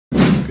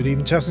Good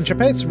evening, chaps and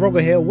chapettes.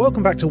 Roggor here.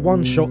 Welcome back to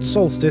Oneshot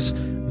Solstice.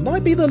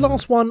 Might be the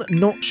last one,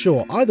 not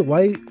sure. Either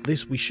way,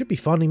 we should be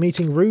finally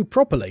meeting Rue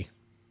properly.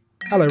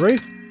 Hello, Rue.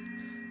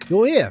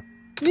 You're here.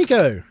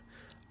 Niko.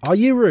 Are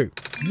you Rue?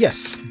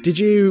 Yes. Did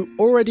you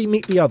already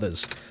meet the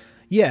others?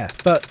 Yeah,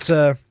 but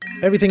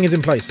everything is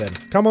in place then.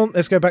 Come on,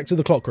 let's go back to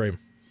the clock room.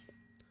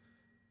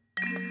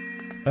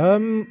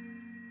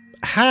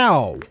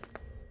 How?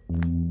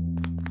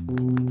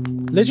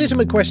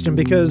 Legitimate question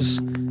because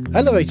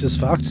elevator's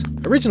fucked.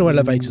 Original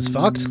elevator's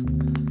fucked.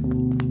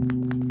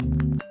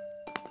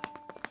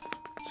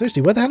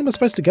 Seriously, where the hell am I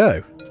supposed to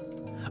go?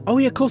 Oh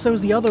yeah, of course there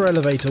was the other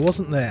elevator,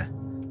 wasn't there?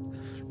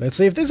 Let's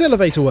see if this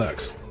elevator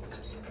works.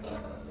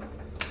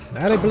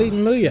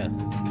 Hallelujah.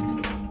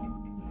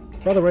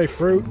 By the way,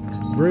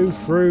 Rue,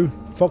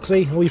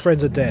 Foxy, all your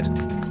friends are dead. ...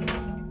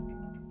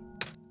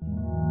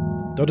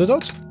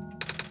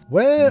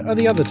 Where are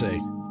the other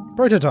two?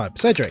 Prototype,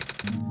 Cedric.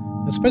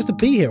 They're supposed to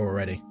be here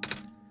already.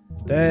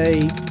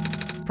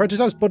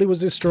 Prototype's body was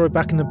destroyed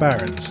back in the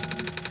Barrens.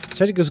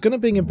 Cedric was going to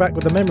bring him back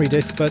with a memory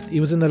disk, but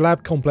he was in the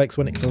lab complex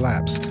when it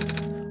collapsed.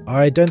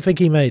 I don't think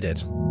he made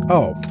it.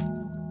 Oh.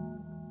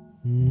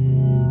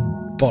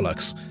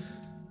 Bollocks.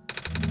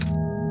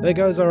 There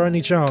goes our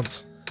only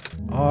chance.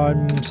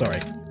 I'm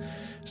sorry.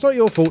 It's not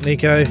your fault,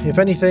 Niko. If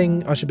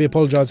anything, I should be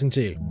apologising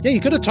to you. Yeah,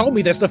 you could have told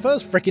me this the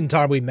first frickin'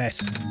 time we met.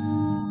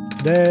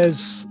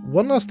 There's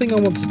one last thing I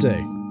want to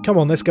do. Come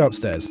on, let's go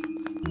upstairs.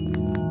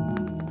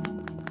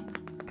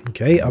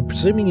 Okay, I'm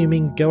presuming you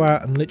mean go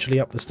out and literally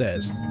up the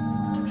stairs.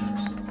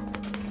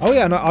 Oh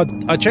yeah, and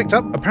I checked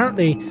up.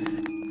 Apparently,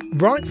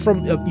 right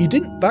from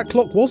that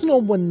clock wasn't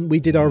on when we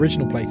did our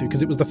original playthrough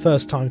because it was the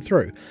first time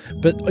through.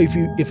 But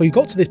if you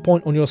got to this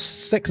point on your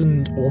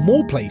second or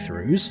more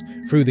playthroughs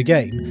through the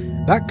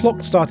game, that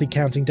clock started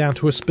counting down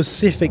to a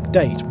specific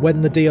date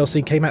when the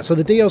DLC came out. So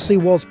the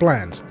DLC was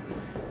planned.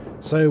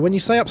 So when you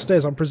say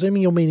upstairs, I'm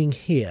presuming you're meaning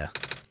here.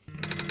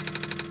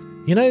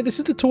 You know, this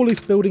is the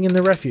tallest building in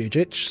the refuge.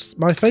 It's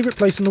my favourite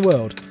place in the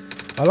world.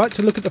 I like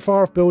to look at the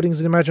far-off buildings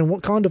and imagine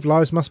what kind of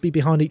lives must be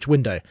behind each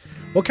window.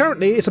 Well,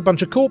 currently it's a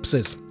bunch of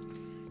corpses. ...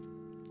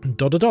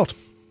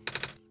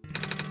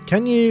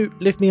 Can you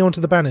lift me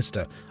onto the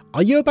banister?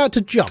 Are you about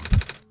to jump?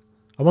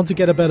 I want to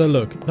get a better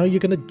look. No, you're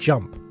going to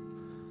jump.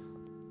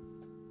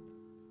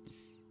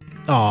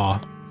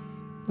 Ah,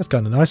 that's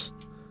kind of nice.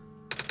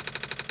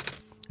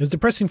 It was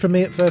depressing for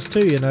me at first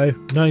too, you know,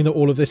 knowing that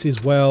all of this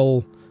is,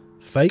 well,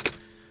 fake.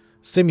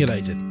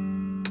 Simulated.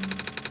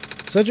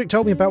 Cedric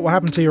told me about what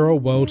happened to your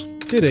old world.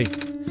 Did he?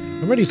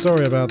 I'm really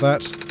sorry about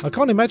that. I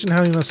can't imagine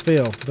how he must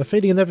feel. The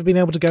feeling of never being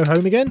able to go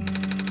home again?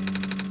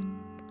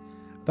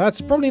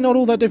 That's probably not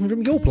all that different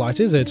from your plight,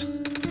 is it?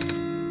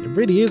 It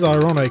really is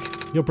ironic.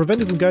 You're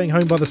prevented from going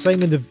home by the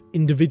same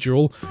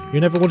individual who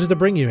never wanted to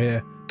bring you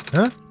here.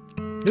 Huh?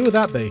 Who would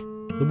that be?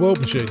 The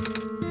World Machine.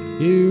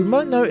 You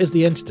might know it as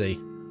the Entity.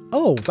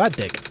 Oh, that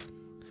dick.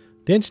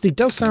 The Entity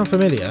does sound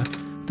familiar.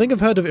 I think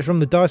I've heard of it from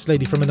the Dice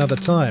Lady from another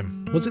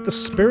time. Was it the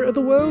spirit of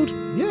the world?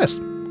 Yes.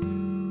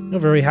 You're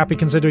very happy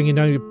considering you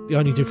know the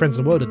only two friends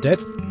in the world are dead.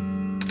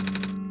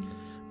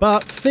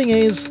 But the thing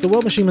is, the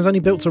World Machine was only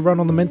built to run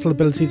on the mental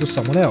abilities of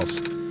someone else.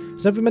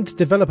 It's never meant to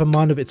develop a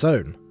mind of its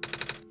own.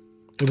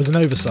 It was an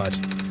oversight.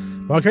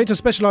 But our creator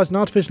specialised in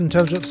artificial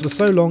intelligence for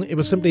so long it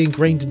was simply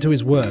ingrained into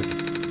his work.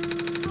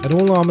 And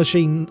all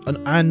machines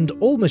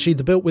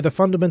are built with a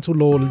fundamental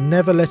law: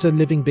 never let a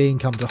living being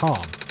come to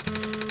harm.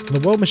 From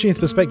the World Machine's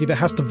perspective, it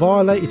has to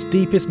violate its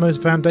deepest, most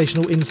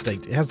foundational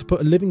instinct. It has to put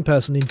a living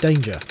person in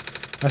danger.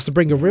 It has to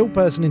bring a real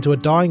person into a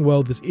dying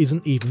world that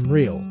isn't even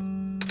real.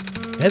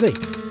 Heavy.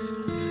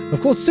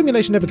 Of course, the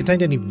simulation never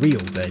contained any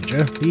real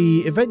danger.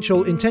 The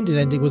eventual intended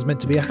ending was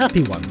meant to be a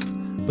happy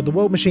one, but the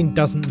World Machine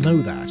doesn't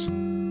know that.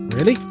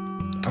 Really?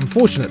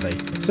 Unfortunately,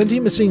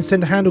 sentient machines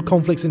tend to handle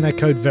conflicts in their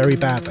code very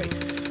badly.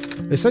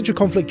 The essential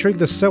conflict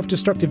triggered a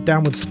self-destructive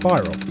downward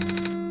spiral.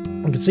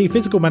 You can see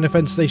physical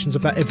manifestations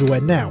of that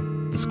everywhere now.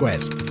 The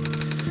squares.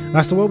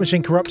 That's the World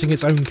Machine corrupting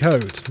its own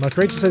code. My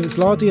creator says it's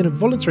largely an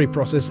involuntary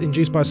process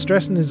induced by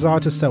stress and desire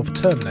to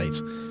self-terminate.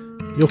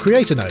 Your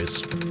creator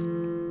knows.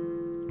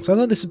 So I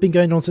know this has been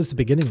going on since the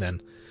beginning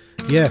then.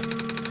 Yeah.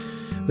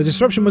 The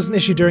disruption was an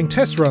issue during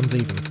test runs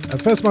even.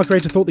 At first my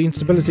creator thought the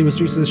instability was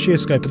due to the sheer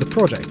scope of the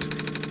project.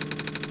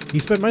 He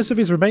spent most of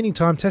his remaining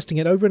time testing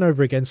it over and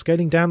over again,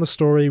 scaling down the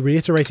story,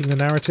 reiterating the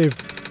narrative.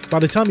 By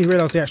the time he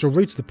realised the actual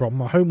root of the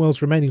problem, our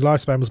homeworld's remaining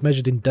lifespan was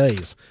measured in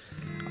days.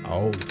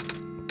 Oh.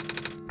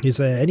 Is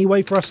there any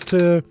way for us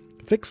to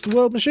fix the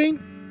World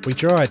Machine? We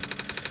tried.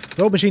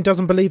 The World Machine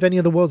doesn't believe any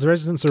of the world's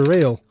residents are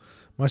real,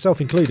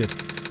 myself included.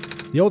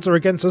 The odds are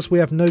against us, we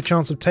have no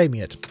chance of taming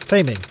it.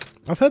 Taming.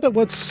 I've heard that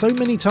word so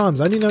many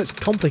times, I only know it's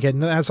complicated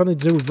and it has something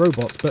to do with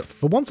robots, but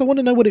for once I want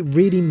to know what it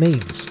really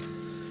means.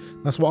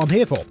 That's what I'm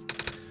here for.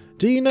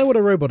 Do you know what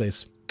a robot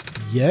is?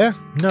 Yeah?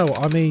 No,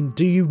 I mean,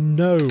 do you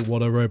know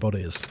what a robot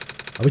is?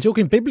 Are we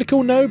talking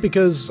biblical no?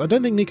 Because I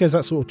don't think Niko's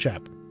that sort of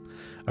chap.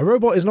 A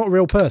robot is not a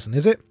real person,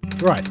 is it?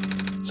 Right.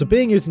 So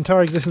being whose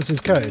entire existence is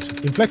code.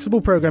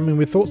 Inflexible programming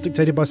with thoughts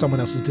dictated by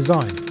someone else's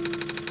design.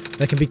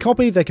 They can be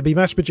copied, they can be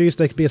mass-produced,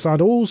 they can be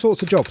assigned all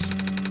sorts of jobs.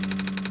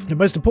 And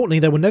most importantly,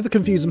 they will never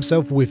confuse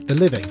themselves with the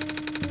living.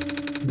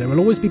 They will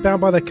always be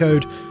bound by their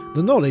code,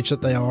 the knowledge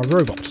that they are a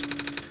robot.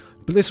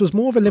 But this was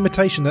more of a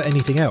limitation than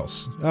anything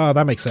else. Ah,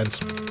 that makes sense.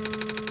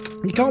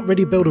 You can't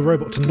really build a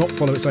robot to not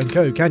follow its own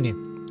code, can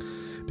you?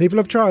 People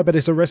have tried, but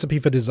it's a recipe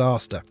for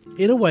disaster.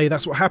 In a way,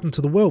 that's what happened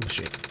to the world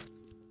machine.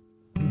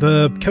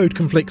 The code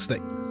conflicts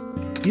thing.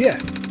 Yeah.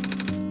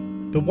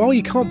 But while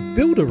you can't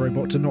build a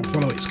robot to not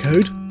follow its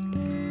code,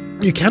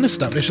 you can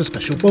establish a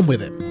special bond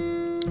with it.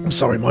 I'm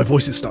sorry, my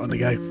voice is starting to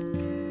go.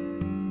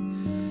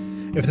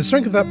 If the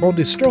strength of that bond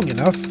is strong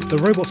enough, the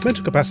robot's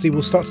mental capacity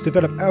will start to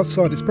develop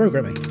outside its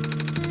programming.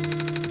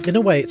 In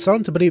a way, it's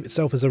starting to believe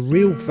itself as a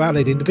real,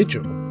 valid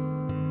individual.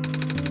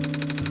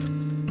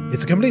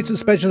 It's a complete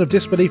suspension of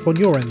disbelief on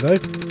your end, though.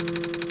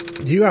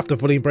 You have to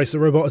fully embrace the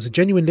robot as a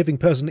genuine living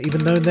person,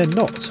 even though they're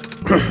not.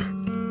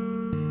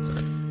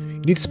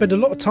 You need to spend a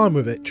lot of time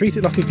with it, treat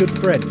it like a good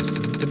friend,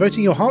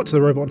 devoting your heart to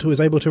the robot until it's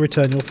able to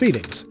return your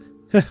feelings.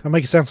 I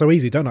make it sound so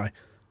easy, don't I?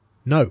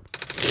 No.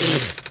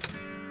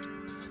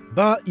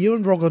 But you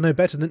and Roggor know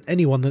better than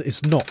anyone that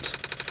it's not.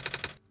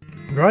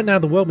 Right now,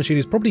 the world machine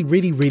is probably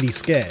really, really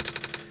scared.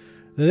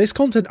 This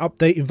content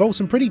update involves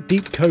some pretty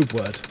deep code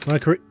word. My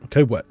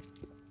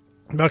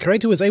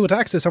creator was able to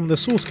access some of the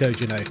source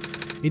code, you know.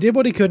 He did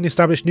what he could and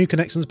established new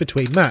connections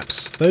between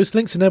maps. Those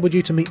links enabled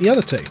you to meet the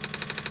other two.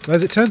 But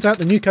as it turns out,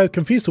 the new code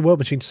confused the world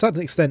machine to such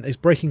an extent that it's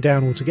breaking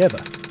down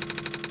altogether.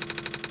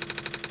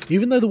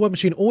 Even though the world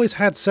machine always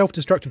had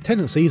self-destructive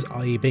tendencies,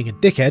 i.e. being a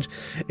dickhead,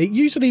 it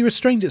usually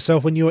restrains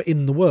itself when you are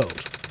in the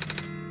world.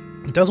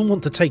 It doesn't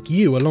want to take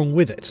you along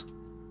with it.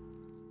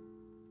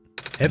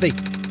 Heavy.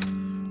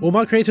 All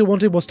my creator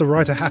wanted was to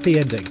write a happy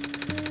ending.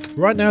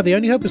 Right now, the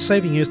only hope of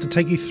saving you is to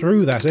take you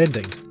through that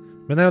ending.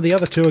 But now the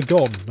other two are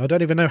gone. I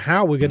don't even know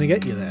how we're going to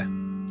get you there.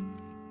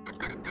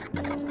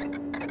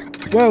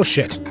 Well,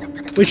 shit.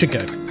 We should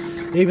go.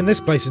 Even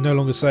this place is no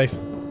longer safe.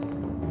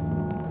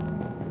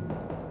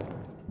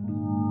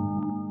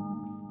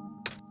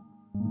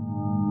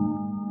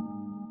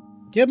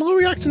 Yeah, am I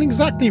reacting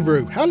exactly,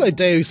 Rue? Hello,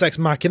 Deus Ex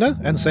Machina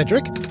and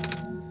Cedric.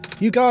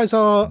 You guys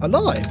are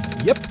alive.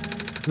 Yep.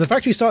 When the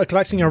factory started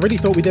collapsing, I really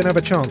thought we didn't have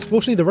a chance.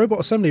 Fortunately, the robot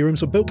assembly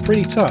rooms were built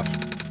pretty tough.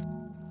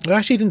 It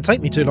actually didn't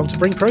take me too long to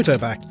bring Proto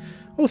back.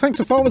 Oh, thanks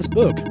to Father's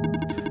book.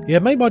 He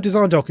had made my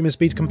design documents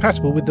be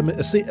compatible with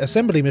the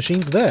assembly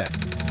machines there.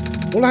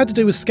 All I had to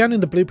do was scan in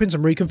the blueprints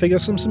and reconfigure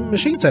some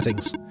machine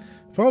settings.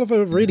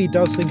 Father really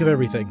does think of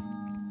everything.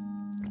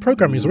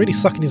 Programming is really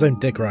sucking his own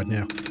dick right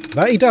now.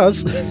 That he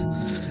does.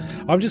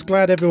 I'm just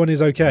glad everyone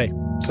is okay.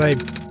 So,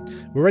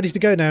 we're ready to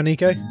go now,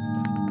 Niko.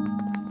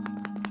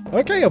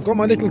 Okay, I've got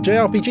my little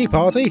JRPG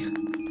party.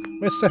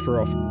 Where's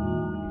Sephiroth?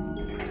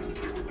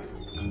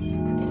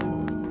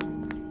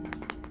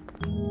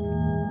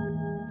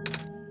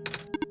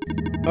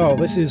 Oh,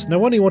 this is... No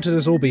wonder he wanted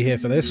us all be here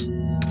for this.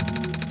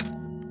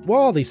 What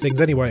are these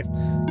things anyway?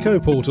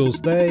 Co-portals.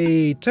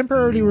 They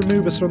temporarily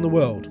remove us from the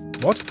world.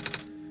 What?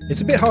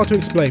 It's a bit hard to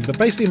explain, but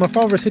basically my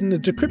father has hidden a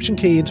decryption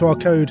key into our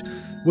code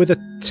with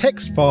a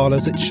text file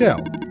as its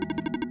shell.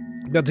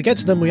 But to get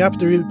to them, we have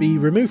to be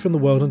removed from the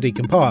world and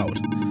decompiled.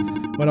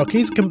 When our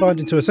keys are combined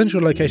into a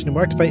central location, and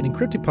we activate an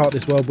encrypted part of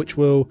this world which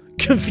will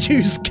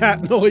confuse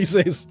cat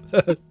noises.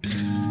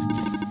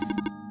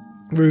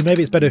 Rue,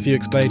 maybe it's better if you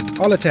explain.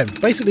 I'll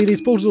attempt. Basically,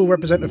 these portals all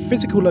represent a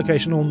physical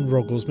location on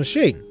Roggor's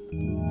machine.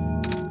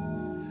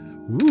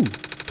 Ooh.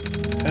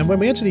 And when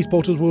we enter these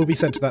portals, we will be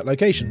sent to that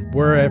location,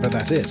 wherever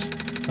that is.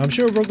 I'm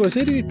sure Roggor is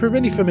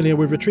pretty familiar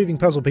with retrieving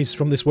puzzle pieces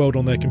from this world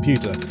on their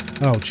computer.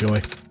 Oh,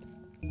 joy.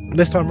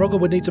 This time, Roggor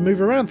would need to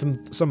move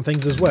around some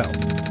things as well.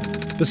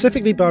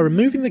 Specifically by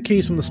removing the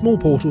keys from the small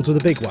portal to the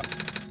big one.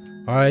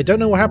 I don't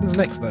know what happens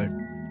next, though.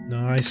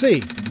 I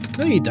see.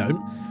 No, you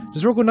don't.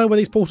 Does Roggor know where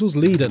these portals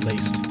lead, at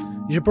least?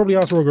 You should probably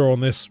ask Roggor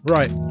on this.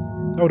 Right.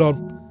 Hold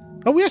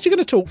on. Are we actually going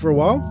to talk for a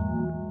while?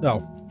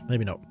 Oh,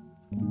 maybe not.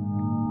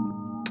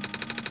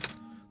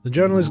 The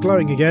journal is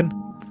glowing again.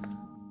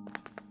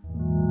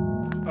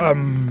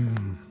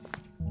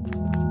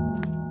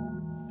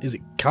 Is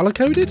it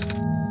colour-coded?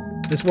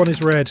 This one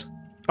is red.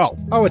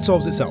 Oh, it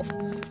solves itself.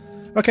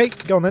 Okay,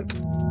 go on then.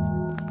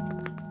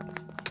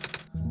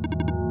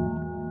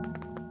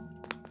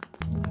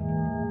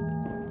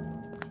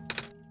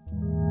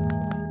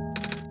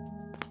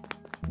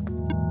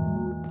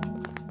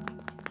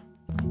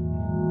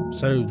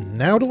 So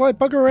now do I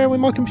bugger around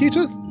with my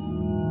computer?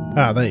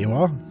 Ah, there you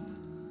are.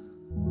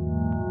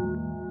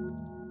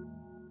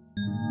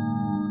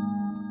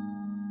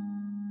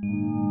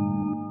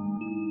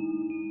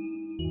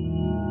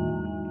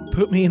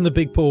 Put me in the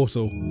big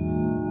portal.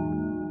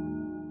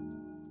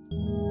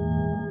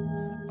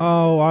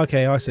 Oh,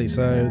 okay, I see.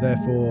 So,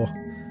 therefore,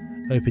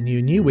 open you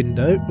a new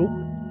window.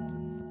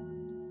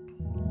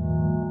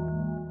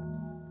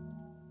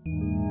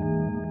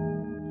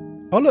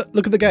 Oh,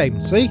 look at the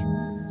game, see?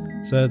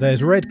 So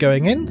there's red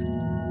going in.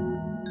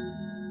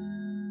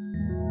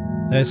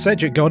 There's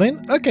Cedric gone in.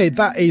 Okay,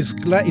 that is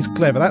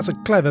clever. That's a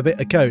clever bit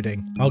of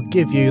coding. I'll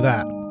give you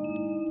that.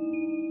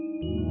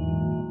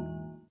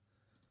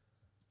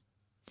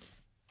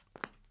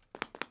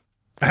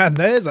 And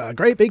there's a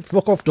great big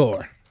fuck-off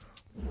door.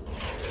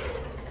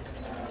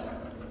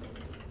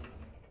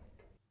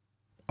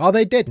 Are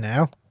they dead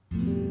now?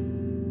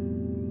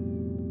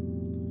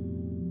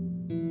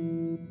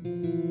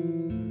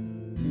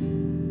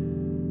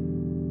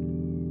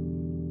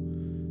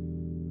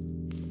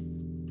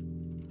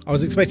 I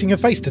was expecting a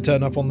face to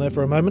turn up on there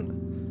for a moment.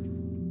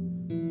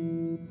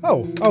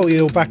 Oh,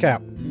 you'll back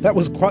out. That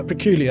was quite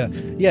peculiar.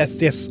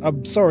 Yes,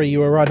 I'm sorry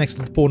you were right next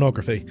to the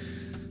pornography.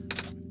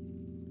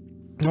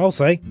 I'll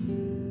say.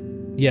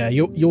 Yeah,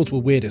 yours were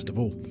weirdest of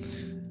all.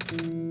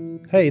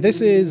 Hey,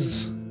 this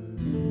is...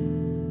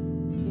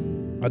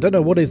 I don't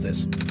know, what is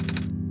this?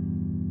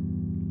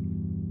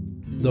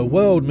 The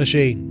World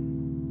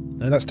Machine.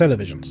 No, that's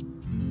televisions.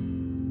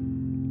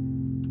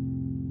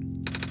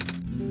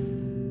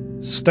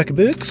 Stack of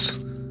books.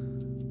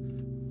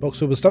 Box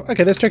full of stuff.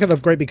 Okay, let's check out the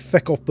great big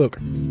feck-off book.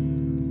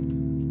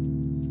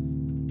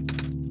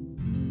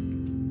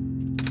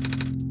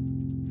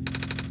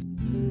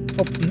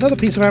 Oh, another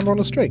piece of hammer on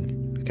a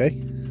string. Okay.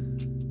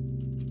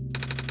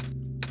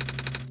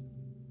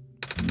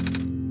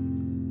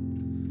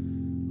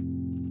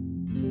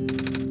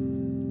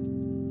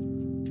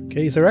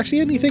 Okay, is there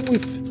actually anything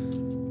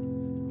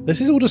with...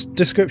 This is all just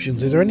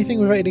descriptions. Is there anything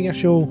with any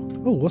actual...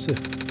 Oh, what's it?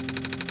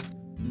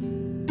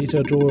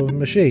 Detailed drawer of a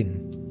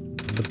machine.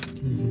 The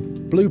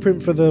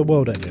blueprint for the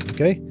world engine,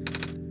 okay?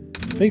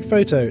 Big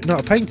photo.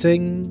 Not a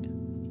painting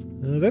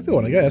of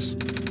everyone, I guess.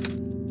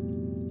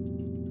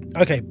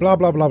 Okay, blah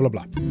blah blah blah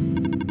blah.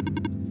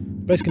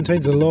 Place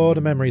contains a lot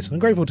of memories. I'm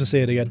grateful to see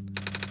it again.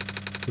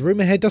 The room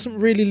ahead doesn't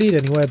really lead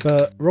anywhere,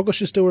 but Roggor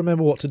should still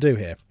remember what to do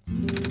here.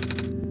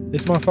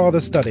 This is my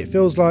father's study. It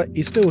feels like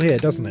he's still here,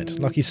 doesn't it?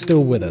 Like he's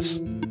still with us.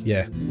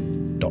 Yeah.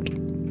 Dot.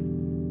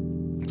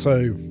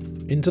 So,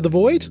 into the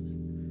void?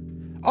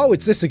 Oh,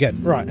 it's this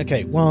again. Right,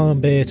 okay.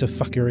 One bit of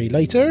fuckery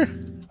later.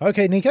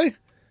 Okay, Niko.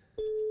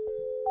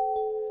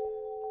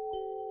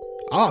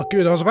 Ah,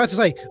 good. I was about to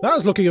say, that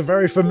was looking a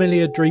very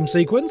familiar dream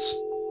sequence.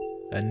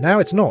 And now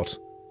it's not.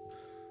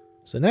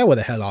 So now where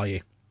the hell are you?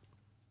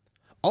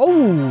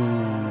 Oh,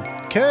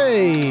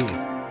 okay.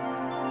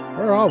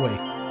 Where are we?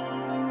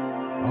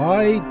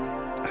 I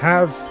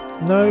have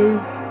no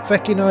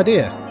fecking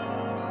idea.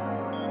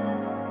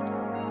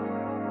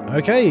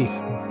 Okay.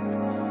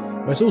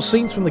 Well, it's all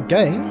scenes from the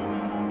game.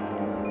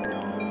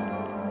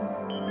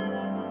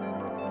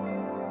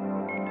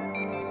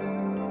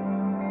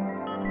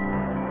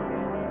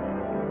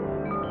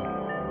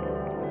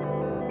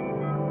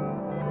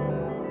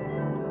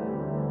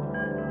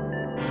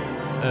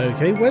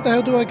 Okay, where the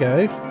hell do I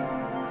go?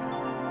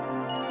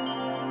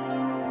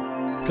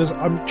 Because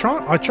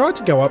I tried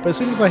to go up, but as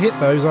soon as I hit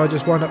those, I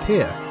just wind up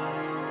here.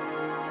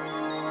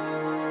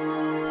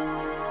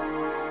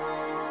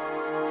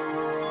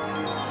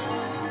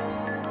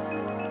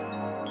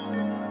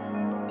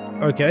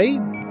 Okay,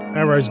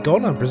 arrow's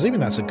gone. I'm presuming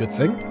that's a good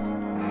thing.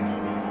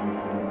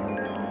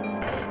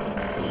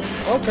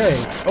 Okay.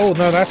 Oh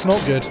no, that's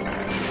not good.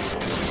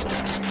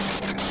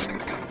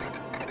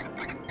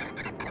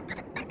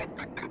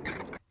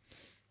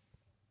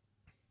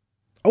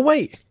 Oh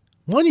wait,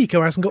 my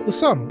Niko hasn't got the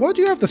sun. Why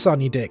do you have the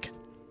sun, you dick?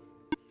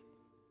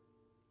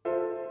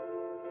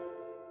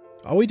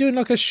 Are we doing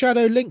like a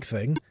shadow link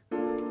thing?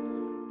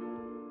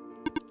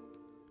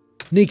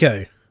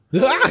 Niko.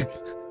 Ah!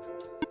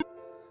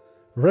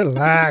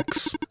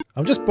 Relax.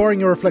 I'm just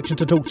borrowing your reflection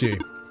to talk to you.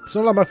 It's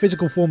not like my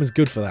physical form is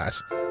good for that.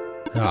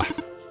 Ah.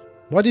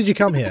 Why did you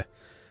come here?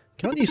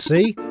 Can't you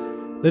see?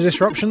 The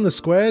disruption, the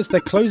squares, they're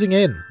closing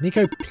in.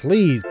 Niko,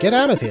 please, get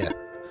out of here.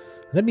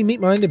 Let me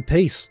meet my end in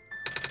peace.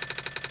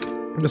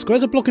 The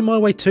squares are blocking my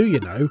way too, you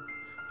know.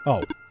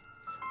 Oh.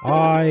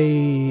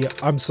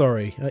 I'm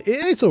sorry.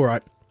 It's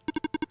alright.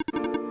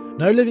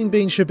 No living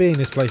being should be in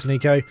this place,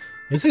 Niko.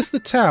 Is this the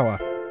tower?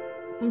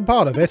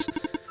 Part of it.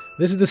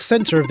 This is the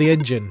centre of the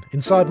engine,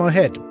 inside my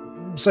head,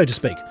 so to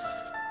speak.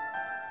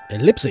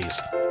 Ellipses.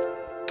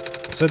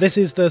 So this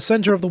is the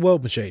centre of the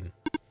world machine.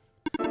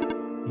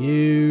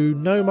 You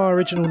know my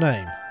original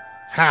name.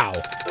 How?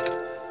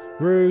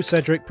 Rue,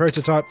 Cedric,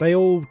 Prototype, they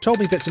all told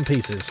me bits and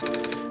pieces.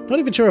 Not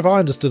even sure if I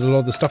understood a lot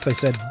of the stuff they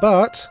said,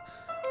 but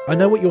I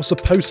know what you're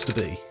supposed to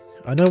be.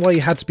 I know why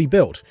you had to be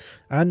built,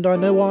 and I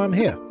know why I'm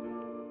here.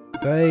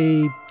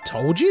 They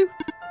told you?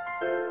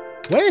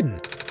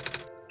 When?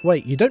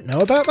 Wait, you don't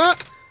know about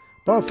that?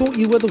 But I thought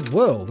you were the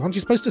world. Aren't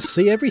you supposed to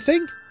see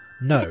everything?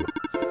 No.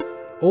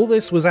 All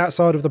this was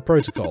outside of the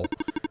protocol.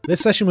 This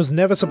session was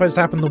never supposed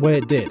to happen the way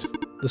it did.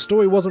 The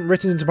story wasn't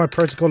written into my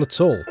protocol at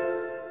all.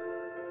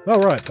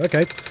 Oh, right,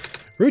 okay.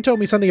 Rue told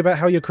me something about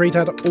how your creator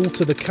had to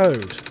alter the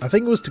code. I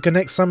think it was to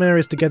connect some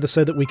areas together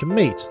so that we can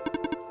meet.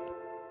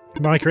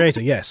 My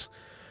creator, yes.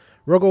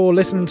 Roggor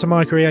listened to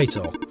my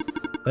creator.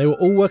 They were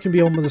all working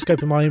beyond the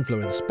scope of my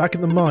influence. Back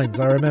in the mines,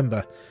 I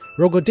remember.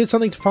 Roggor did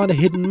something to find a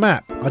hidden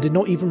map. I did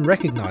not even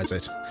recognise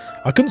it.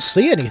 I couldn't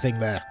see anything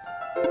there.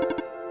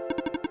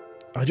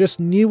 I just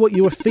knew what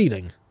you were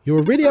feeling. You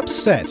were really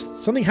upset.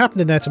 Something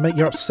happened in there to make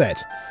you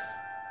upset.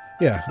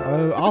 Yeah,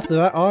 after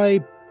that I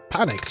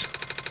panicked.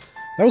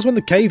 That was when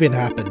the cave-in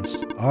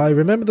happened. I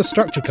remember the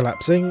structure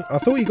collapsing. I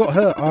thought you got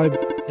hurt.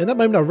 In that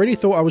moment, I really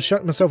thought I was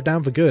shutting myself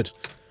down for good.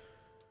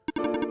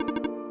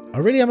 I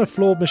really am a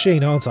flawed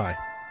machine, aren't I?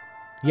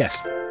 Yes.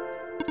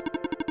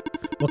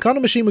 What kind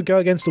of machine would go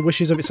against the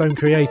wishes of its own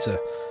creator?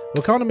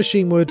 What kind of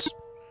machine would...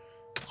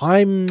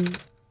 I'm...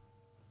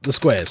 the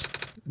squares.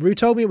 Rue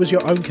told me it was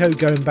your own code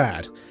going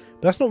bad.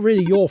 But that's not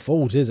really your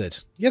fault, is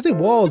it? Yes, it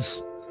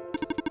was!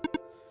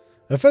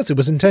 At first, it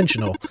was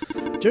intentional.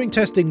 During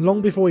testing,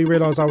 long before he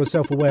realised I was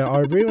self-aware, I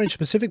rearranged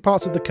specific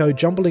parts of the code,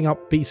 jumbling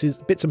up bits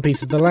and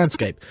pieces of the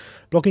landscape,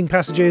 blocking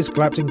passages,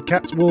 collapsing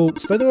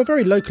catwalks. Though they were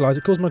very localised,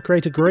 it caused my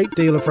creator a great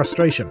deal of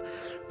frustration,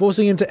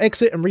 forcing him to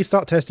exit and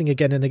restart testing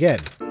again and again.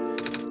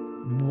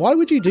 Why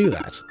would you do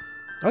that?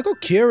 I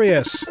got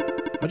curious.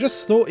 I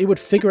just thought he would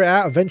figure it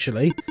out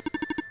eventually.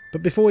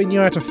 But before he knew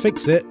how to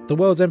fix it, the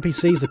world's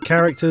NPCs, the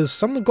characters,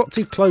 some of them got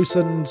too close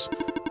and...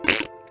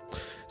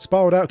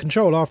 spiraled out of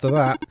control after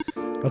that.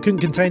 I couldn't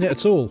contain it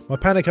at all. My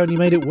panic only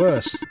made it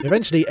worse.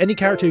 Eventually, any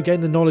character who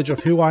gained the knowledge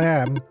of who I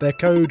am, their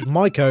code,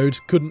 my code,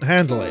 couldn't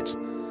handle it.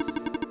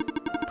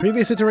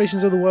 Previous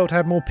iterations of the world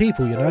had more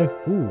people, you know.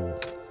 Ooh.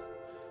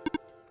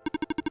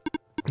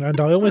 And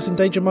I almost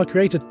endangered my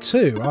creator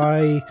too.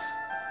 I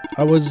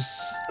was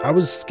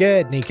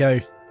scared,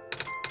 Niko.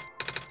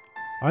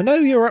 I know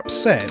you're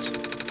upset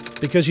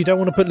because you don't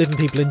want to put living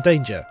people in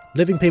danger.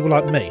 Living people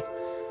like me.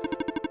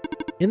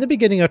 In the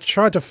beginning, I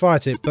tried to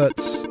fight it, but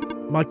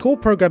my core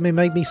programming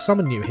made me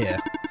summon you here.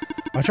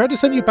 I tried to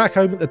send you back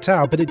home at the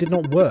tower, but it did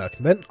not work.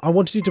 Then I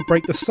wanted you to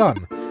break the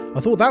sun. I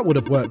thought that would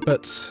have worked,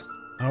 but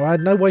I had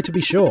no way to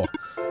be sure.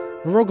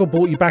 Roggor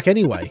brought you back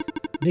anyway.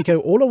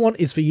 Niko, all I want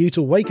is for you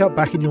to wake up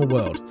back in your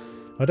world.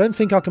 I don't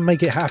think I can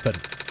make it happen.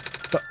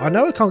 But I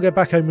know I can't get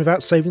back home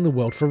without saving the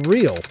world for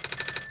real.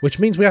 Which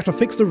means we have to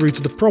fix the root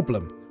of the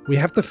problem. We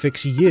have to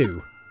fix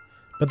you.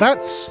 But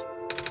that's...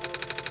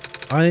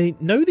 I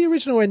know the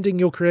original ending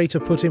your creator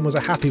put in was a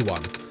happy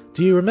one.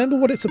 Do you remember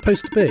what it's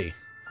supposed to be?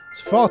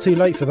 It's far too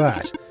late for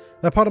that.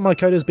 That part of my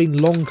code has been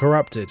long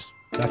corrupted.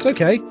 That's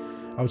okay.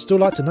 I would still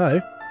like to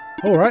know.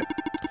 Alright.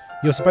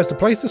 You're supposed to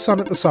place the sun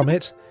at the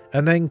summit,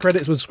 and then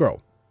credits would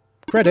scroll.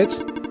 Credits,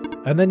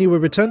 and then you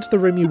would return to the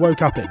room you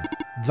woke up in.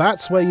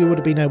 That's where you would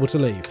have been able to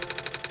leave.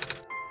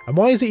 And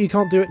why is it you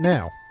can't do it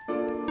now?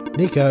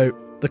 Niko,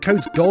 the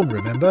code's gone,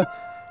 remember?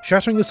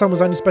 Shattering the sun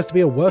was only supposed to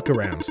be a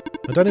workaround.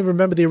 I don't even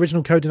remember the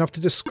original code enough to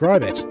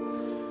describe it.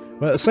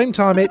 But at the same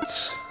time,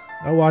 it's...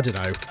 oh, I don't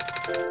know.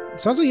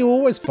 Sounds like you're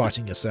always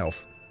fighting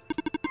yourself.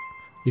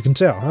 You can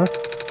tell, huh?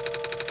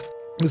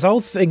 There's a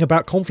whole thing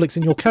about conflicts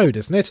in your code,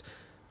 isn't it?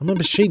 I'm a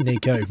machine,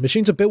 Niko.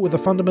 Machines are built with a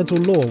fundamental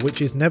law,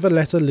 which is never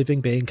let a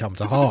living being come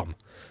to harm.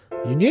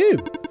 You knew!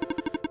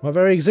 My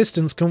very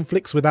existence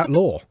conflicts with that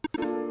law.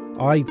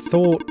 I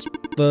thought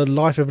the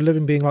life of a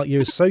living being like you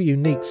is so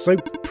unique, so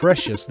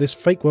precious, this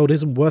fake world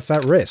isn't worth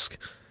that risk.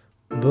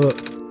 But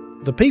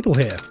the people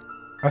here,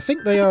 I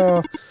think they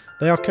are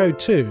code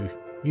too.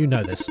 You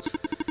know this.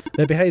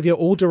 Their behaviour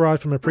all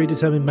derived from a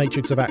predetermined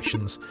matrix of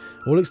actions,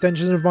 all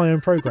extensions of my own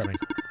programming.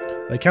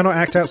 They cannot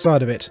act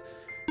outside of it.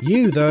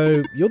 You,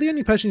 though, you're the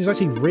only person who's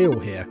actually real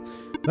here.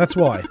 That's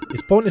why.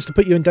 It's pointless to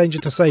put you in danger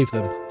to save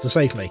them. To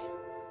save me.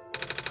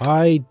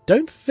 I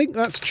don't think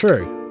that's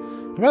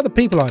true. About the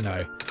people I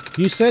know.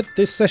 You said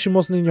this session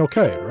wasn't in your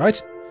code,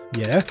 right?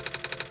 Yeah.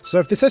 So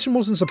if this session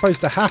wasn't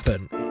supposed to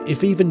happen,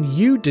 if even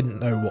you didn't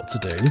know what to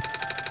do,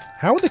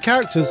 how would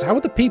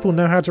the people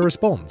know how to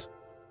respond?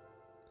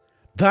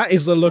 That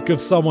is the look of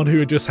someone who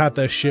had just had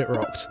their shit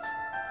rocked.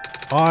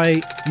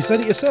 You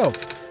said it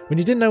yourself. When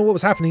you didn't know what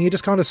was happening, you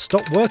just kind of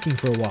stopped working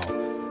for a while.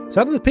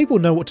 So how do the people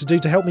know what to do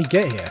to help me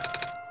get here?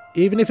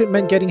 Even if it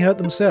meant getting hurt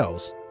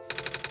themselves.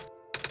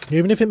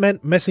 Even if it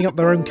meant messing up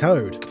their own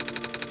code.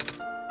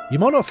 You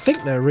might not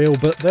think they're real,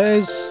 but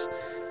there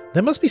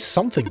must be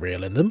something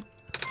real in them.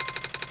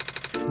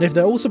 And if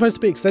they're all supposed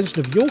to be extension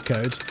of your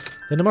code,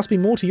 then there must be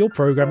more to your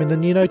programming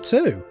than you know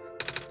too.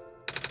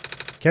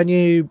 Can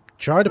you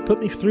try to put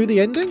me through the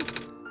ending?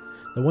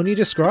 The one you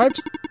described?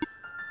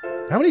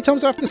 How many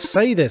times do I have to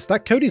say this?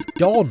 That code is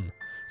gone.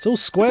 It's all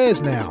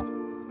squares now.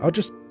 I'll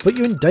just put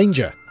you in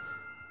danger.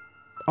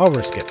 I'll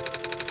risk it.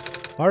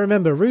 I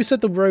remember, Rue said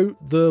the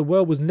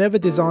world was never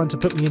designed to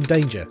put me in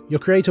danger. Your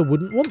creator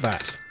wouldn't want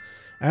that.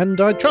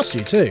 And I trust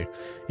you too.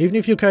 Even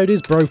if your code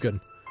is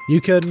broken, you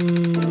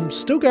can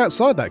still go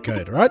outside that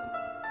code, right?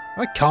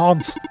 I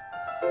can't.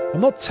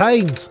 I'm not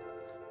tamed.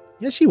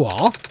 Yes, you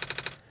are.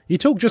 You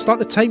talk just like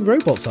the tame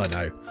robots I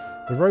know.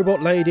 The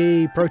robot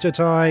lady,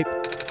 prototype.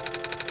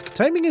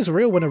 Taming is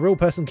real when a real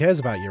person cares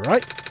about you,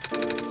 right?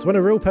 It's when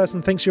a real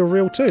person thinks you're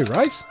real too,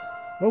 right?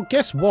 Well,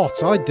 guess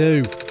what? I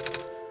do.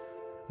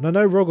 And I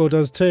know Roggor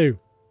does too.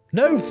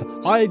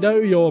 No, I know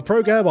your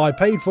program I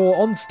paid for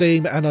on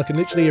Steam, and I can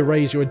literally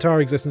erase your entire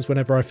existence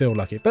whenever I feel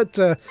like it. But,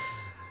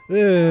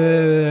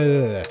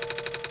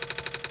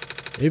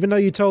 even though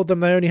you told them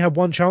they only had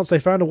one chance, they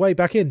found a way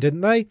back in,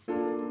 didn't they?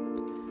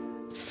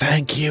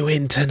 Thank you,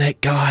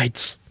 internet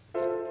guides.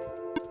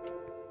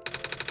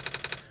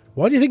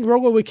 Why do you think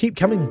Roggor would keep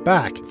coming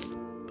back?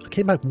 I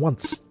came back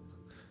once.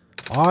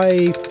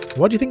 I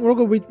Why do you think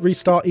Roggor would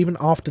restart even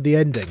after the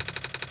ending?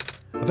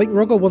 I think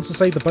Roggor wants to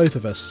save the both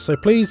of us, so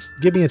please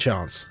give me a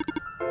chance.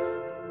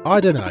 I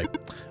don't know.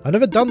 I've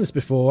never done this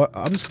before.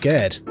 I'm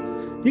scared.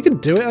 You can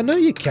do it. I know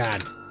you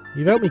can.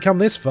 You've helped me come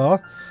this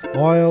far.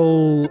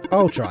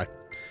 I'll try.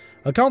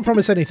 I can't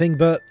promise anything,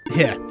 but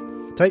here,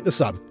 take the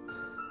sun.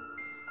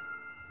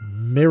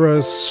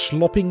 Mirror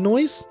slopping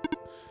noise?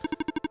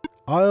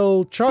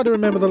 I'll try to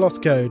remember the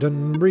lost code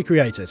and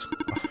recreate it.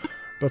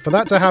 But for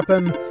that to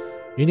happen,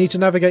 you need to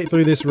navigate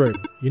through this room.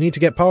 You need to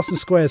get past the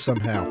squares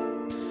somehow.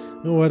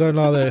 Oh, I don't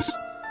like this.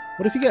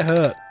 What if you get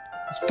hurt?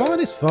 It's fine,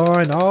 it's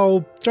fine.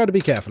 I'll try to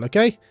be careful,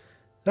 okay?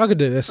 I can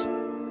do this.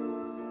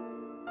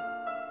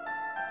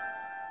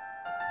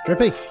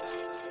 Drippy.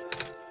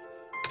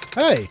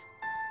 Hey.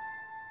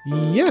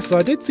 Yes,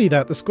 I did see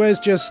that. The squares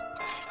just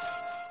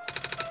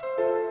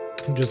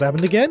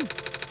happened again.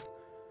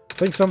 I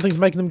think something's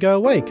making them go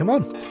away. Come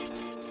on.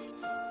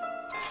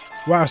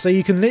 Wow, so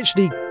you can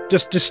literally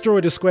just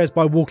destroy the squares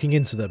by walking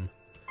into them.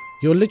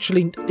 You're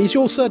literally... Is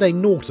your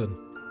surname Norton?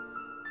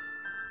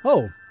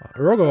 Oh,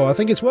 Roggor, I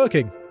think it's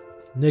working.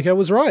 Niko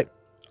was right.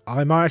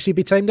 I might actually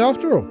be tamed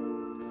after all.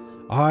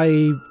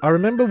 I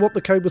remember what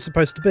the code was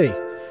supposed to be.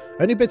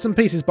 Only bits and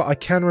pieces, but I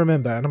can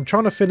remember, and I'm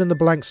trying to fill in the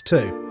blanks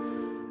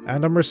too.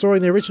 And I'm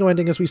restoring the original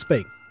ending as we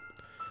speak.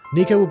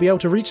 Niko will be able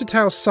to reach the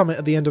tower's summit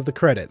at the end of the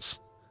credits.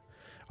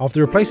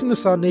 After replacing the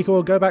sun, Niko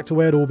will go back to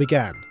where it all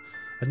began.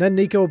 And then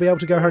Niko will be able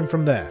to go home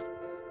from there.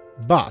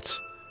 But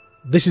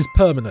this is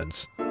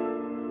permanent.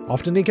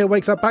 After Niko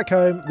wakes up back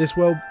home, this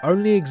world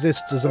only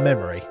exists as a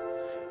memory.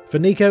 For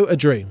Niko, a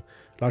dream,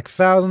 like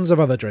thousands of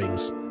other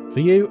dreams. For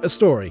you, a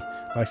story,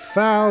 like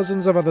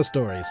thousands of other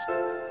stories.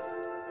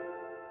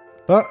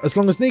 But as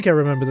long as Niko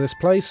remembers this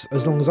place,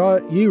 as long as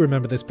you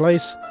remember this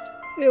place,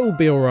 it'll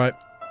be alright.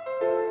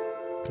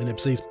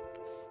 Ellipses.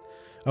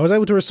 I was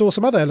able to restore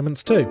some other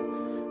elements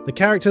too. The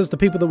characters, the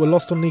people that were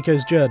lost on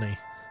Niko's journey.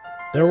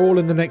 They're all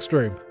in the next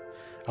room.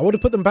 I would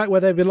have put them back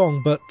where they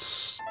belong, but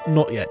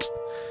not yet.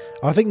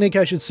 I think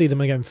Niko should see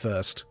them again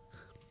first.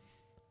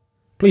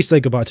 Please say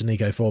goodbye to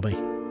Niko for me.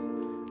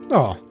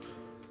 Oh.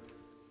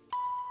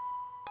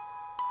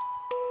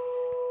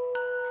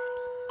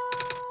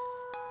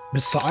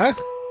 Messiah?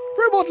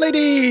 Robot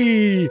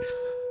lady!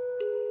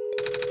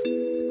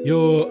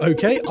 You're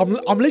okay?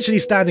 I'm literally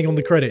standing on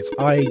the credits.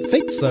 I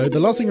think so. The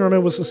last thing I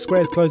remember was the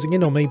squares closing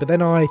in on me, but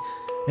then I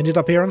ended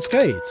up here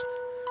unscathed.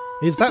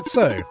 Is that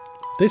so?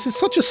 This is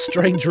such a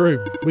strange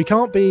room. We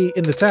can't be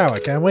in the tower,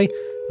 can we?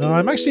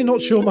 I'm actually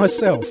not sure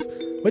myself.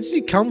 Where did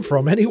you come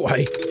from,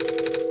 anyway?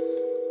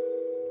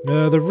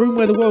 The room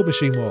where the world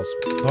machine was.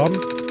 Pardon?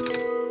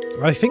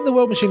 I think the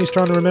world machine is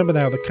trying to remember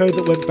now the code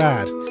that went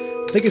bad.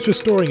 I think it's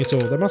restoring it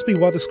all. That must be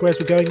why the squares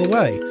were going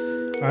away.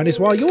 And it's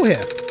why you're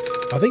here.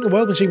 I think the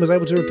world machine was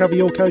able to recover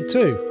your code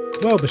too.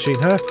 World machine,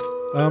 huh?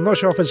 I'm not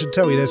sure if I should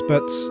tell you this,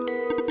 but...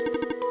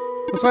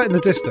 What's that in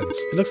the distance?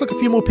 It looks like a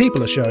few more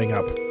people are showing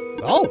up.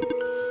 Oh!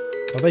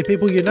 Are they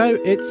people you know?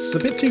 It's a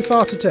bit too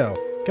far to tell.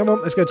 Come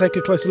on, let's go take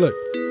a closer look.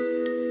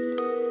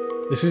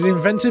 This is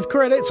inventive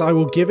credits, I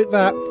will give it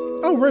that.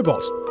 Oh,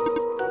 robot.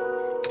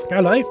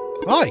 Hello.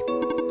 Hi.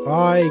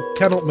 I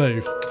cannot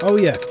move. Oh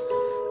yeah.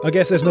 I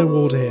guess there's no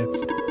water here.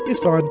 It's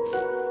fine.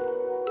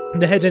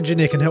 The head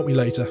engineer can help me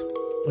later.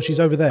 Well, she's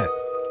over there.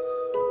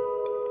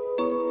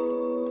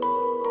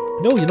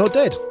 No, you're not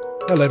dead.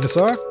 Hello,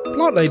 Messiah.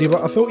 Plant lady,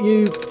 but I thought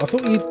you...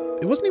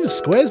 It wasn't even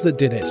squares that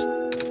did it.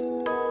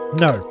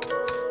 No.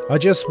 I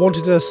just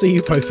wanted to see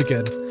you both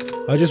again.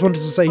 I just wanted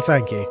to say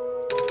thank you.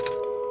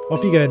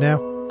 Off you go now.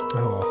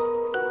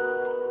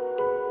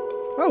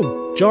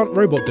 Oh, giant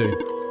robot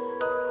dude.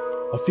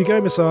 Off you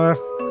go, Messiah.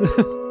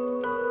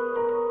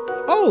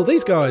 Oh,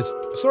 these guys.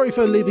 Sorry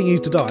for leaving you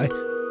to die.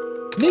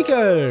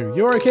 Niko,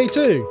 you're okay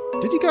too.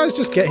 Did you guys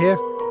just get here?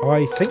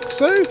 I think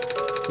so.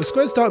 The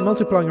squares started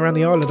multiplying around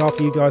the island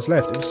after you guys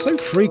left. It was so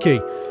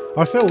freaky.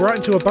 I fell right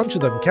into a bunch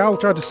of them. Cal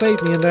tried to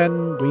save me and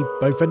then we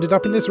both ended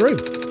up in this room.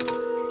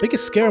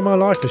 Biggest scare of my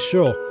life for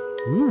sure.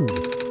 Ooh.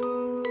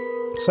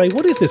 Say,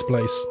 what is this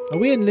place? Are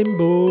we in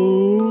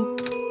limbo?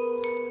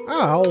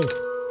 Ow.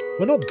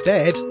 We're not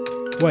dead.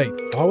 Wait,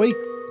 are we?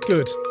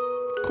 Good.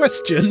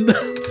 Question.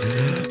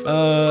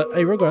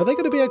 Hey, Roggor, are they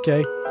going to be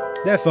okay?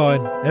 They're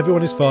fine.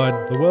 Everyone is fine.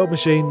 The world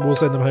machine will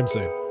send them home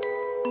soon.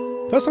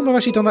 First time I've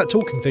actually done that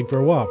talking thing for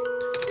a while.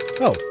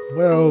 Oh,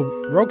 well,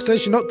 Rog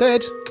says you're not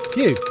dead.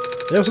 Phew.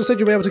 They also said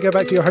you'll be able to go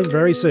back to your home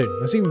very soon.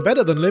 That's even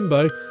better than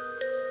limbo.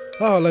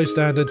 Oh, low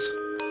standards.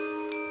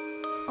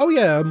 Oh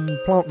yeah,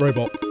 plant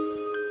robot.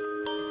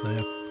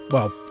 Yeah.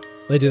 Well,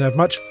 they didn't have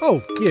much.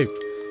 Oh, you.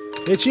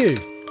 It's you.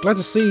 Glad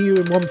to see you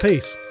in one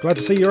piece. Glad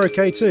to see you're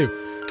okay too.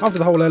 After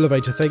the whole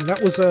elevator thing,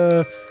 that's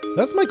the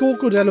most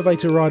awkward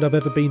elevator ride I've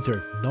ever been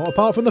through. Not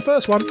apart from the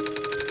first one.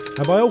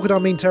 And by awkward I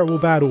mean terrible,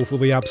 bad, awful,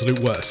 the absolute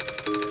worst.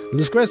 And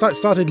the squares like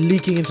started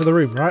leaking into the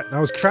room, right? And I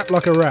was trapped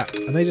like a rat.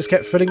 And they just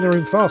kept filling the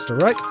room faster,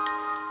 right?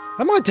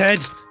 Am I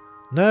dead?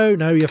 No,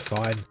 you're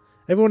fine.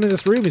 Everyone in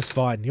this room is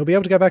fine. You'll be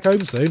able to go back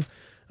home soon.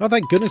 Oh,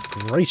 thank goodness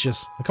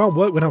gracious. I can't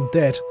work when I'm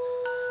dead.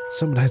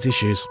 Someone has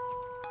issues.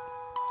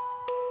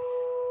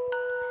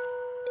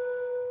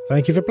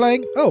 Thank you for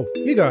playing. Oh,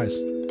 you guys.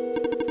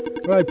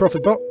 Hello,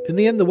 Prophetbot. In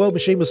the end, the world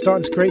machine was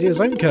starting to create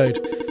its own code,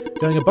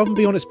 going above and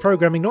beyond its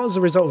programming, not as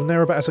a result of an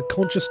error, but as a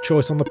conscious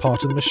choice on the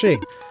part of the machine.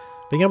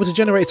 Being able to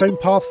generate its own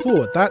path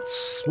forward,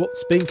 that's what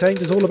being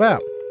tamed is all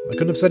about. I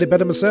couldn't have said it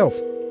better myself.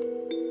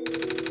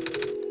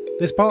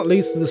 This part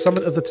leads to the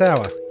summit of the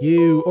tower.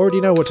 You already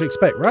know what to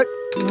expect, right?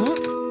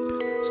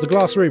 It's the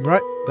glass room,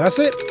 right? That's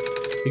it.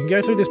 You can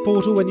go through this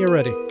portal when you're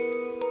ready.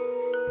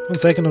 1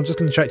 second, I'm just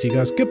going to chat to you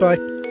guys. Goodbye.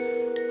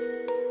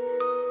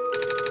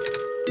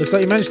 Looks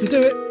like you managed to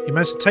do it. You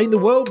managed to tame the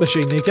world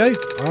machine, Niko.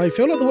 I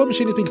feel like the world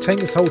machine has been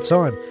tamed this whole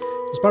time.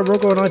 It's by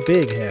Roggor and I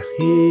being here.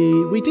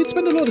 We did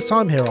spend a lot of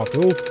time here after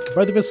all.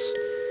 Both of us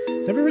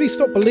never really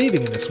stopped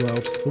believing in this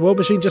world. The world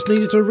machine just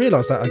needed to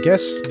realise that, I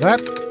guess.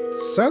 That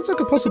sounds like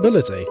a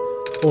possibility.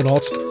 Or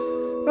not.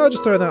 I'll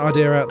just throw that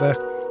idea out there.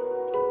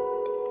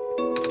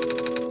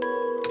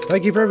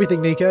 Thank you for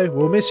everything, Niko.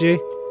 We'll miss you.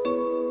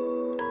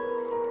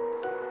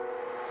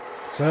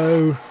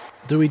 So,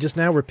 do we just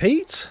now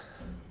repeat?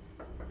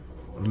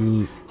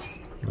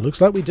 Looks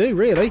like we do,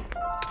 really.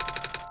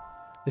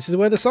 This is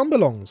where the sun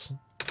belongs.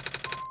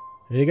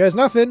 Here goes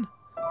nothing.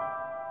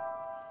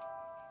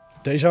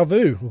 Deja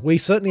vu. We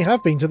certainly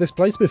have been to this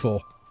place before.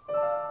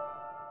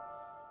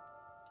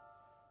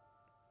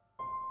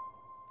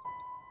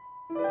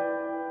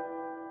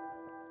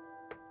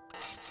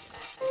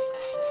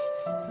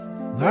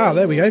 Ah,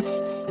 there we go.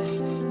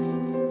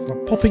 It's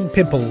like popping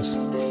pimples.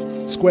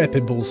 Square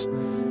pimples.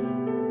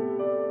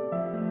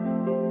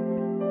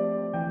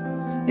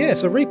 Yeah,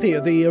 it's a repeat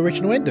of the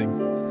original ending.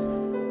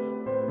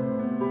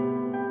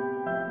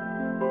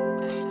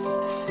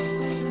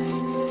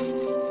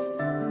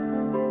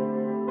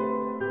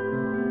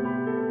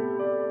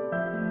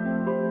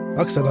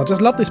 Like I said, I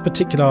just love this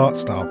particular art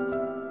style.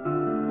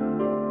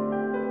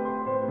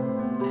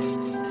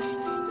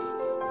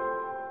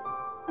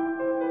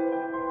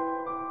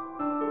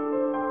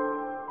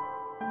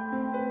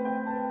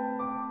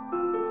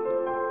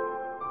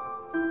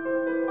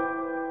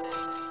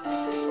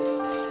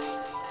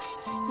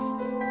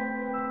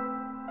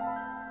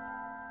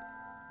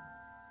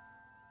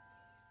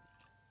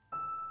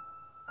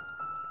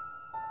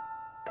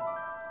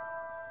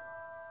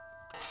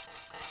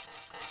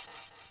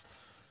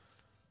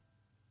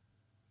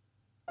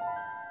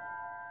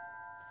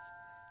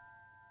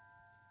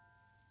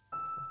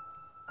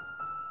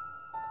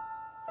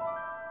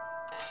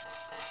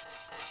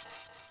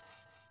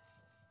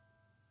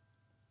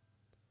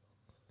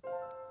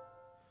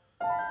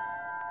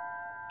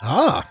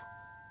 Ah!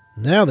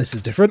 Now this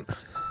is different.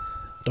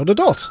 Dot a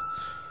dot.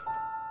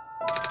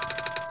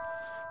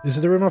 This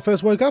is the room I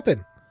first woke up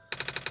in.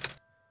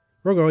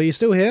 Roggor, are you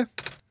still here?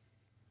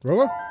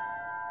 Roggor?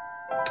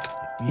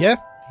 Yeah?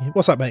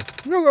 What's up, mate?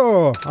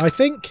 Roggor! I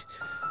think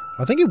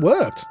it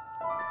worked.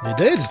 It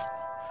did.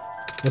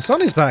 The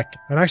sun is back,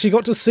 and I actually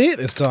got to see it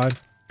this time.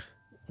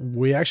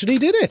 We actually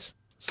did it.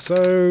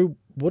 So,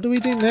 what do we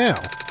do now?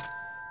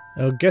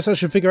 I guess I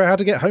should figure out how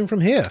to get home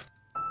from here.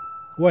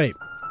 Wait.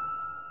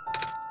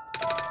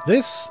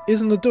 This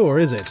isn't a door,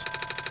 is it?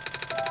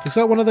 It's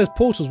like one of those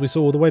portals we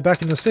saw all the way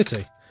back in the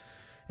city.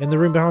 In the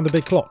room behind the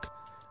big clock.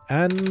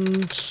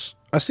 And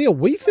I see a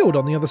wheat field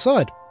on the other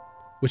side,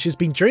 which he's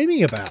been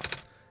dreaming about.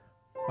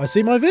 I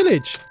see my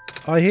village.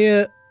 I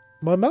hear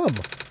my mum.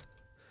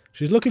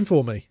 She's looking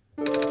for me.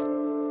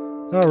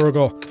 Oh,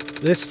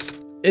 Roggor, this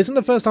isn't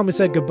the first time we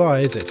said goodbye,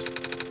 is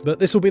it? But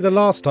this will be the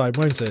last time,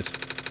 won't it?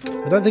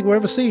 I don't think we'll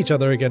ever see each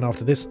other again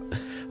after this.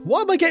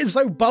 Why am I getting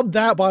so bummed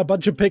out by a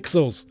bunch of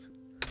pixels?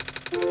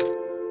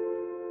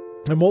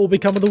 And what will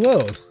become of the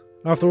world?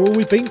 After all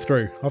we've been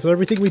through, after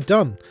everything we've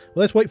done.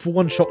 Well, let's wait for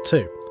 1-shot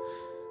 2.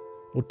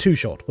 Or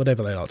 2-shot,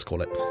 whatever they like to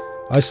call it.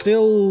 I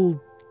still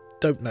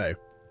don't know.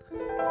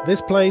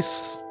 This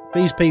place,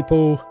 these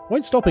people,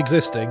 won't stop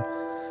existing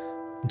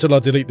until I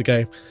delete the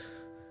game.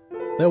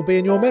 They'll be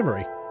in your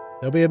memory.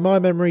 They'll be in my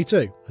memory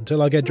too,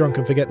 until I get drunk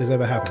and forget this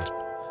ever happened.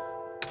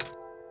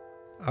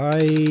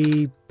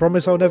 I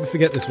promise I'll never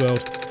forget this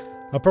world.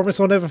 I promise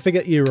I'll never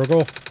forget you,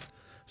 Roggor.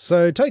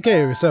 So take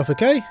care of yourself,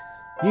 okay?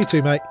 You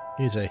too, mate.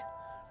 You too.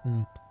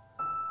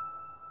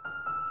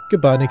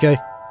 Goodbye, Niko.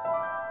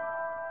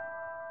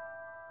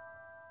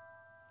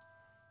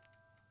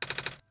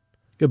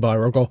 Goodbye,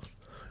 Roggor.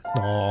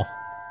 Aww.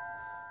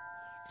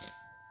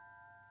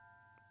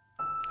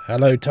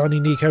 Hello, tiny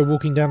Niko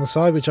walking down the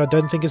side, which I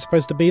don't think is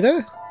supposed to be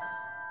there.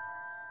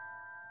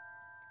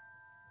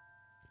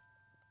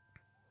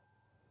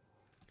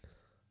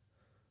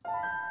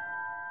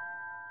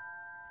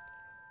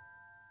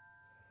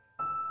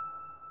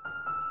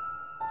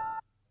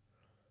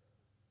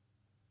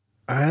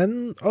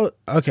 And, oh,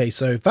 okay,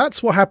 so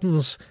that's what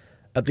happens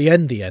at the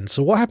end.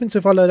 So what happens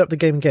if I load up the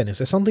game again? Is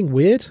there something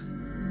weird?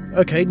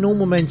 Okay,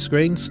 normal main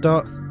screen,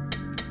 start.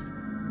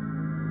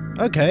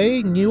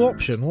 Okay, new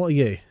option, what are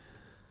you?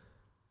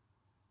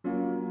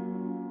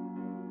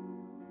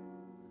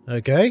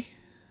 Okay.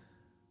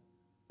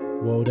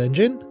 World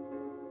engine.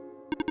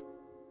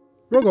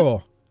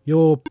 Roggor,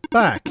 you're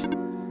back.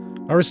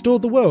 I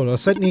restored the world, I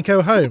sent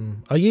Niko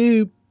home. Are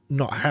you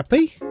not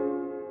happy?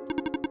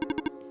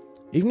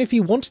 Even if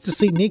you wanted to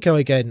see Niko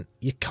again,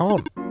 you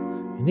can't.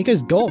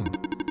 Niko's gone.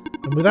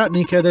 And without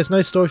Niko, there's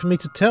no story for me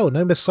to tell,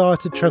 no Messiah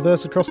to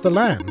traverse across the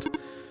land.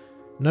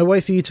 No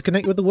way for you to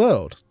connect with the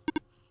world.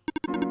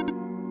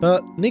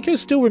 But Niko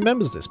still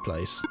remembers this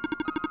place.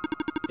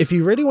 If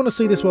you really want to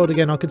see this world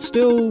again, I could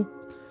still...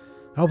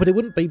 Oh, but it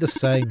wouldn't be the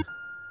same.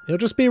 It'll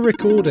just be a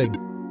recording.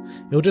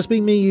 It'll just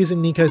be me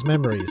using Niko's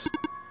memories.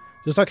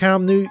 Just like how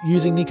I'm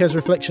using Niko's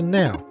reflection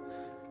now.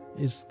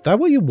 Is that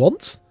what you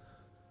want?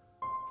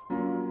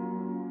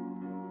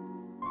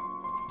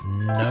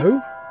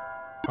 No?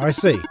 I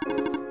see.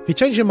 If you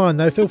change your mind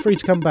though, feel free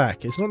to come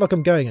back. It's not like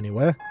I'm going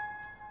anywhere.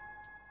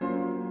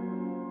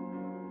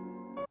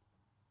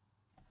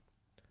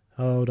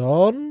 Hold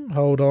on,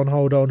 hold on,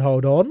 hold on,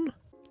 hold on.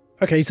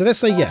 Okay, so let's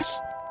say yes.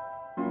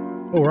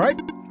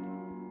 Alright.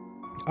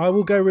 I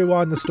will go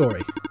rewind the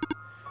story,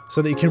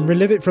 so that you can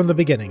relive it from the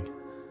beginning.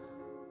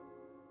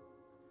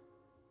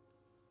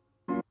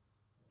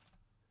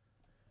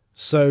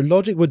 So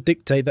logic would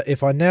dictate that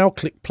if I now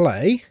click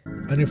play,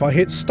 and if I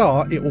hit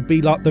start, it will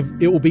be like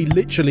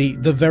literally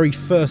the very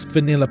first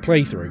vanilla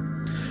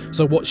playthrough.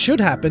 So what should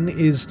happen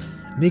is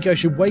Niko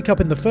should wake up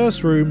in the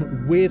first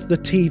room with the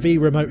TV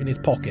remote in his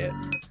pocket.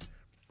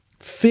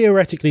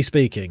 Theoretically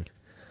speaking.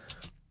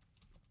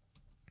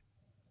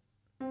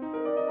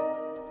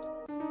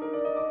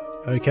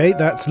 Okay,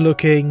 that's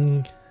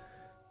looking...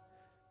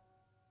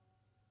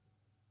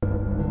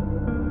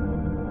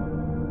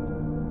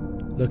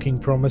 looking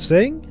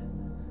promising.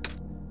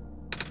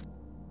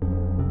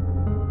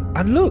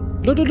 And look!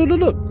 Look!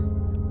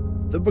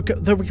 The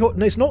record...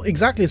 No, it's not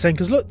exactly the same,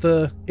 because look,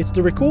 it's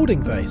the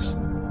recording face.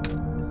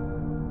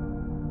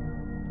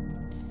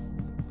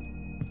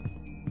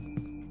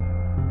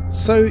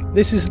 So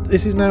this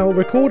is now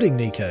recording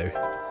Niko.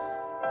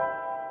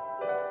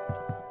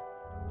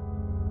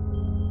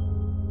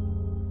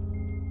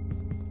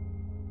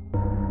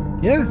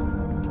 Yeah.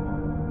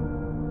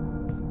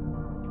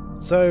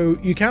 So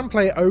you can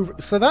play it over.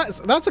 So that's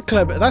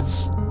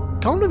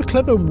kind of a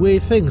clever and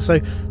weird thing. So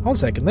hold on a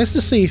second. Let's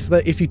just see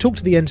if you talk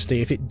to the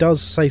entity, if it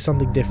does say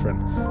something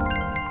different.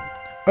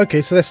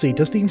 Okay, so let's see.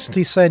 Does the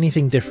entity say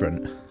anything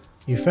different?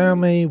 You found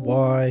me.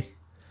 Why?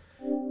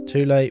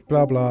 Too late.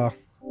 Blah blah.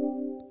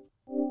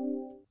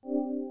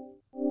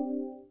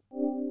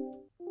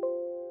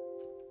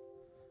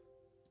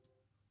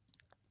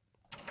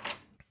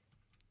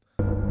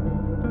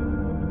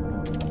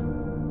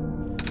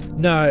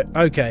 No,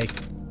 okay.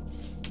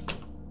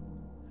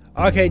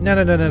 Okay,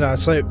 no.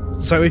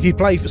 So if you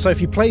play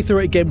through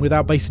it again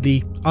without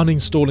basically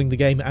uninstalling the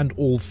game and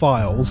all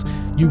files,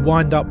 you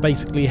wind up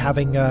basically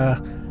having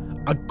a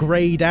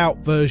greyed out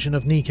version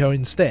of Niko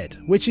instead,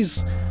 which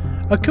is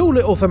a cool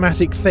little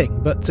thematic thing,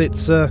 but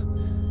it's like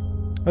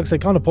I say,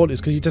 kind of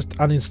pointless because you just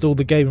uninstall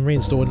the game and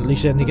reinstall, and at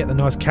least then you get the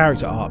nice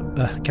character art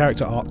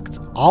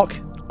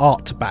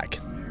back.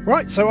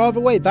 Right, so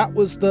either way, that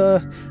was the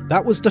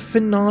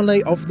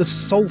finale of the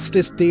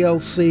Solstice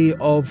DLC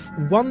of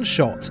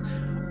Oneshot.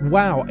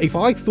 Wow, if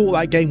I thought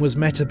that game was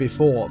meta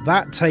before,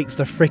 that takes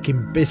the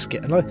frickin'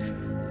 biscuit. And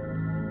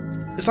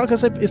it's like I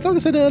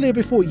said earlier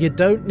before, you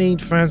don't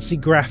need fancy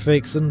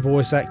graphics and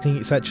voice acting,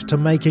 etc. to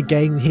make a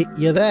game hit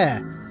you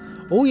there.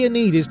 All you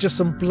need is just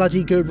some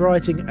bloody good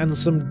writing and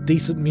some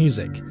decent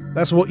music.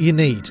 That's what you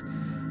need.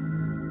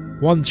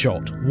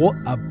 Oneshot, what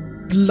a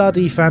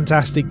bloody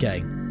fantastic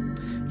game.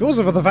 If it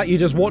wasn't for the fact you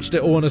just watched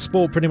it all in a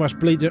sport, pretty much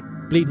bleed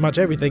much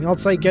everything, I'd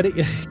say get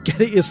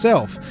it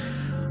yourself.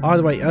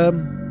 Either way,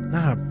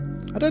 nah,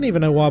 I don't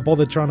even know why I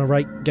bothered trying to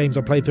rate games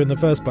I played through in the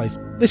first place.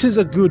 This is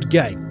a good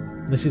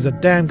game. This is a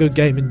damn good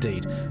game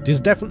indeed. It is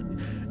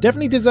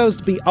definitely deserves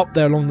to be up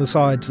there along the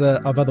sides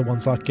of other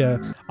ones like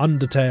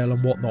Undertale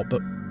and whatnot,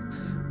 but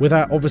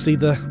without obviously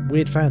the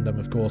weird fandom,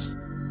 of course.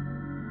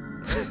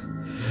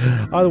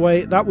 Either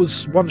way, that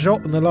was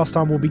Oneshot, and the last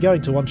time we'll be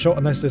going to Oneshot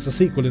unless there's a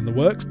sequel in the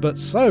works. But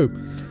so,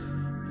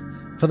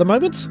 for the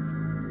moment,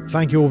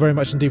 thank you all very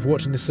much indeed for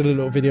watching this silly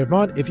little video of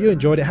mine. If you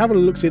enjoyed it, have a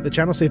look-see at the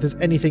channel, see if there's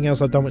anything else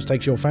I've done which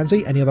takes your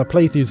fancy, any other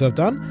playthroughs I've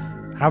done.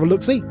 Have a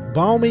look-see.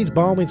 By all means,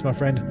 my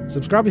friend.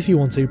 Subscribe if you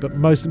want to, but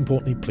most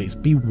importantly, please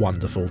be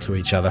wonderful to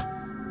each other.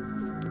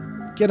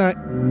 Good night.